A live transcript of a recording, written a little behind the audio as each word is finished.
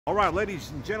All right,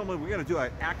 ladies and gentlemen, we're going to do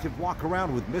an active walk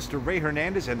around with Mr. Ray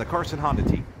Hernandez and the Carson Honda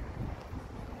team.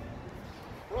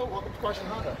 Hello, welcome to Carson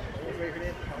Honda. Hey, Ray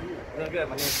Hernandez, how are you? Real good.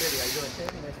 My name is Teddy. How you doing?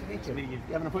 Teddy, nice to meet you. Nice to meet you.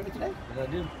 You have an appointment today? Yes,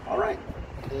 I do. All right.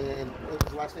 And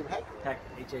what's the last name? Heck? Heck,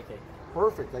 H-A-K.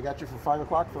 Perfect. I got you for 5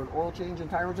 o'clock for an oil change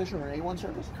and tire rotation or an A1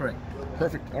 service? Correct.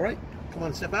 Perfect. All right. Come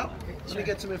on, step out. Let me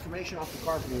get some information off the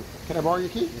car from you. Can I borrow your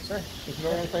key? Yes, sir. Can you go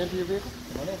ahead and plan for your vehicle?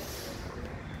 Come on in.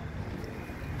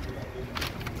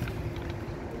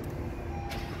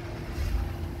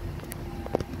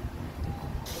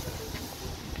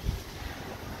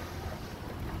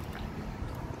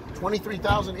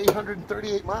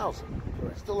 $23,838 miles.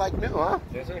 Correct. Still like new, huh?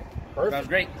 Yes, sir. Perfect. That was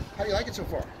great. How do you like it so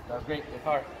far? That was great. Good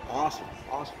car. Awesome,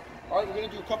 awesome. All right, we're going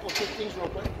to do a couple of quick things real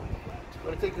quick. I'm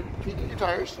going to take a peek at your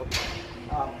tires.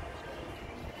 I'm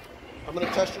going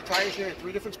to test your tires here at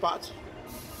 3 different spots.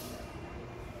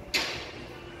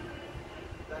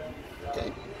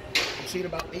 Okay. I'm seeing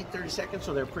about 8 30 seconds,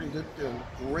 so they're pretty good. They're in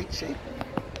great shape.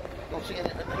 Don't see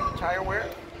any tire wear.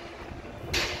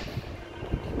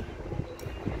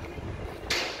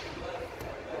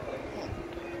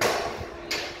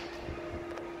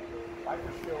 I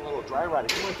just feel a little dry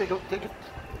rotted. You want to take a look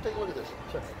at this?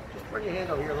 Sure. Just bring your hand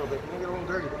over here a little bit. You're going to get a little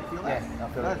dirty, but you feel that? Yeah, I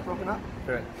feel That's it. broken up?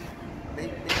 Correct.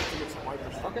 Maybe to get some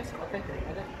wipers. Okay.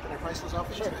 Can I price those off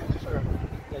for you? Sure. Sure.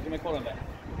 Yeah, give me a call on that.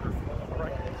 All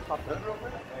right. Pop that real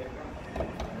quick.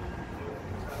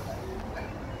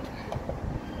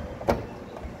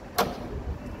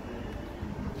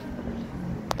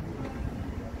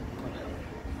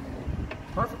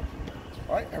 Perfect.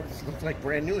 All right, everything looks like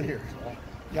brand new in here.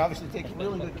 You obviously take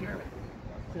really good care of it.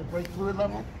 The brake fluid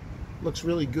level looks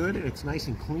really good and it's nice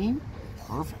and clean.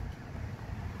 Perfect.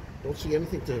 Don't see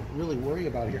anything to really worry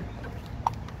about here.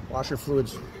 Washer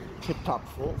fluids tip-top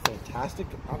full, fantastic.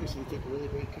 Obviously you take really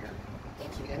great care.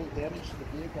 Don't see any damage to the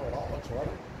vehicle at all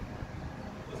whatsoever.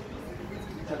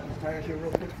 Check these tires here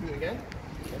real quick for you again.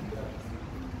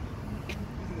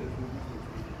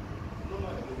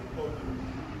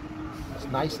 It's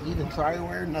nice, even tire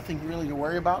wear, nothing really to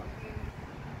worry about.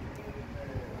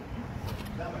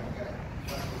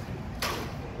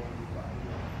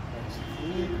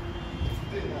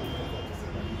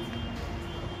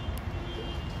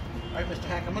 All right, Mr.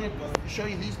 Hack, I'm going to show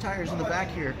you these tires in the back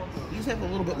here. These have a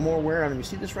little bit more wear on them. You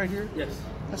see this right here? Yes.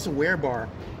 That's a wear bar.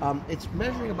 It's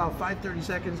measuring about 5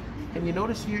 seconds, and you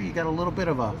notice here you got a little bit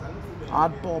of a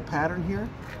oddball pattern here.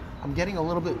 I'm getting a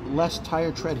little bit less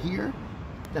tire tread here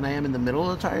than I am in the middle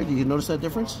of the tire. Do you notice that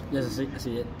difference? Yes, I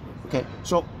see it. Okay,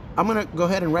 so I'm going to go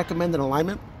ahead and recommend an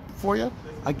alignment for you.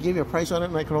 I can give you a price on it,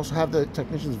 and I can also have the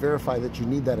technicians verify that you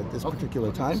need that at this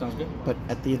particular time. Sounds good. But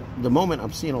at the moment,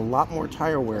 I'm seeing a lot more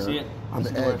tire wear on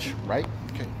the edge, right?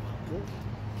 Okay. Cool.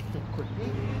 Take a quick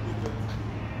peek.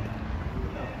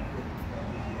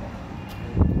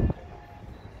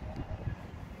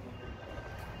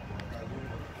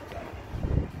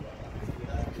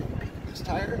 This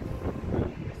tire.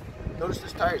 Notice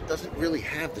this tire doesn't really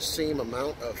have the same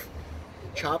amount of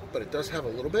chop, but it does have a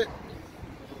little bit.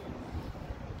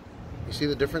 You see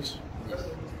the difference?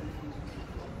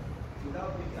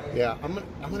 Yeah, I'm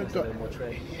gonna go. More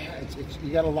tread. Yeah,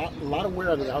 you got a lot of wear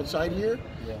on the outside here.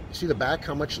 Yeah. You see the back,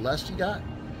 how much less you got?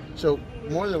 So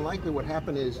more than likely, what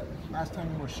happened is last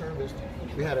time we were serviced,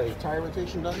 we had a tire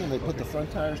rotation done, and they put the front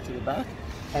tires to the back,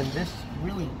 and this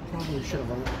really probably should have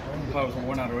aligned. Car was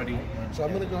worn out already. So I'm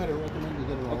going to go ahead and recommend you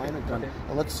get an alignment done,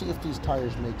 and let's see if these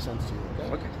tires make sense to you.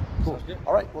 Okay. Okay. Cool. Sounds good.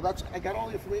 All right. Well, I got all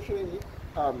the information I need.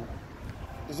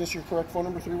 Is this your correct phone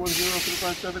number?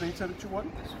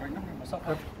 310-357-8721? That's the right number. Myself.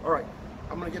 All right.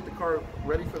 I'm going to get the car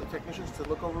ready for the technicians to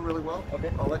look over really well.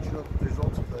 Okay. I'll let you know what the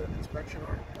results of the inspection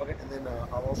are. Okay. And then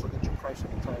I'll also get you price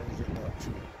on the tires and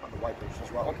on the wipers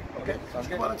as well. Okay. Okay. Sounds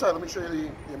good. Come on inside. Let me show you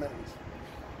the amenities.